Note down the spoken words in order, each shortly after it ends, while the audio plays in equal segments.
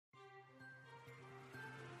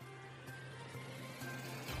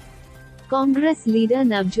Congress leader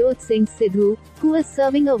Navjot Sidhu, who is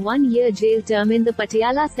serving a one-year jail term in the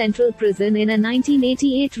Patiala Central Prison in a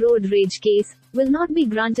 1988 road rage case, will not be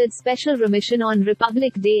granted special remission on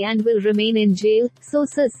Republic Day and will remain in jail,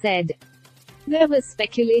 sources said. There was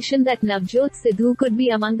speculation that Navjot Sidhu could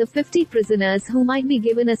be among the 50 prisoners who might be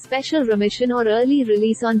given a special remission or early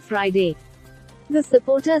release on Friday. The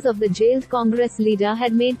supporters of the jailed Congress leader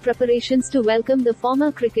had made preparations to welcome the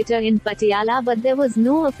former cricketer in Patiala, but there was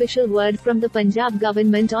no official word from the Punjab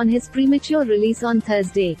government on his premature release on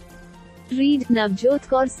Thursday. Read, Navjot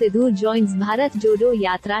Kaur Sidhu joins Bharat Jodo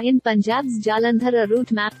Yatra in Punjab's Jalandhar. A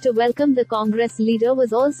route map to welcome the Congress leader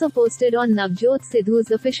was also posted on Navjot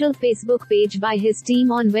Sidhu's official Facebook page by his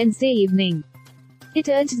team on Wednesday evening. It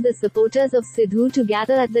urged the supporters of Sidhu to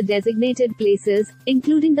gather at the designated places,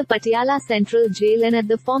 including the Patiala Central Jail and at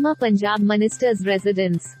the former Punjab minister's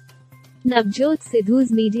residence. Navjot Sidhu's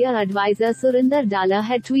media advisor Surinder Dalla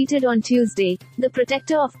had tweeted on Tuesday, "The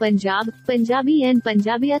protector of Punjab, Punjabi and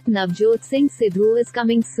Punjabiyat Navjot Singh Sidhu is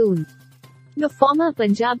coming soon." The former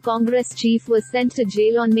Punjab Congress chief was sent to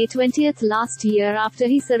jail on May 20 last year after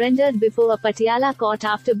he surrendered before a Patiala court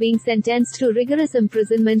after being sentenced to rigorous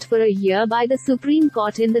imprisonment for a year by the Supreme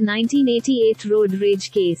Court in the 1988 road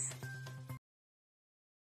rage case.